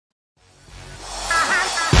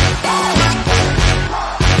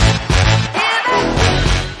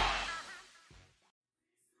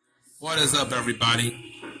is up,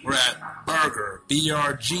 everybody? We're at Burger,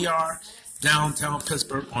 BRGR, downtown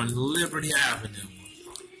Pittsburgh on Liberty Avenue.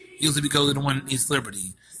 Usually we go to the one in East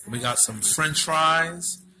Liberty. We got some French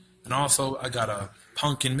fries, and also I got a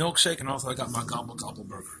pumpkin milkshake, and also I got my gobble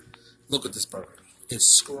burger. Look at this burger. It's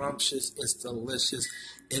scrumptious. It's delicious.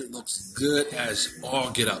 It looks good as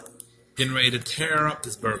all get up. Getting ready to tear up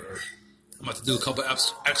this burger. I'm about to do a couple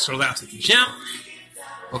extra laps at the gym.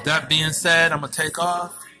 With that being said, I'm going to take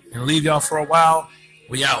off and leave y'all for a while.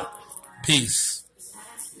 We out. Peace.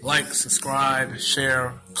 Like, subscribe,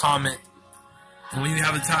 share, comment. And when you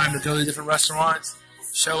have the time to go to different restaurants,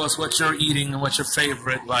 show us what you're eating and what's your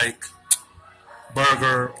favorite, like,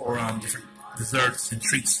 burger or different desserts and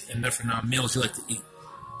treats and different meals you like to eat.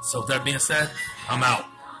 So with that being said, I'm out.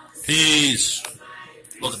 Peace.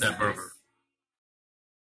 Look at that burger.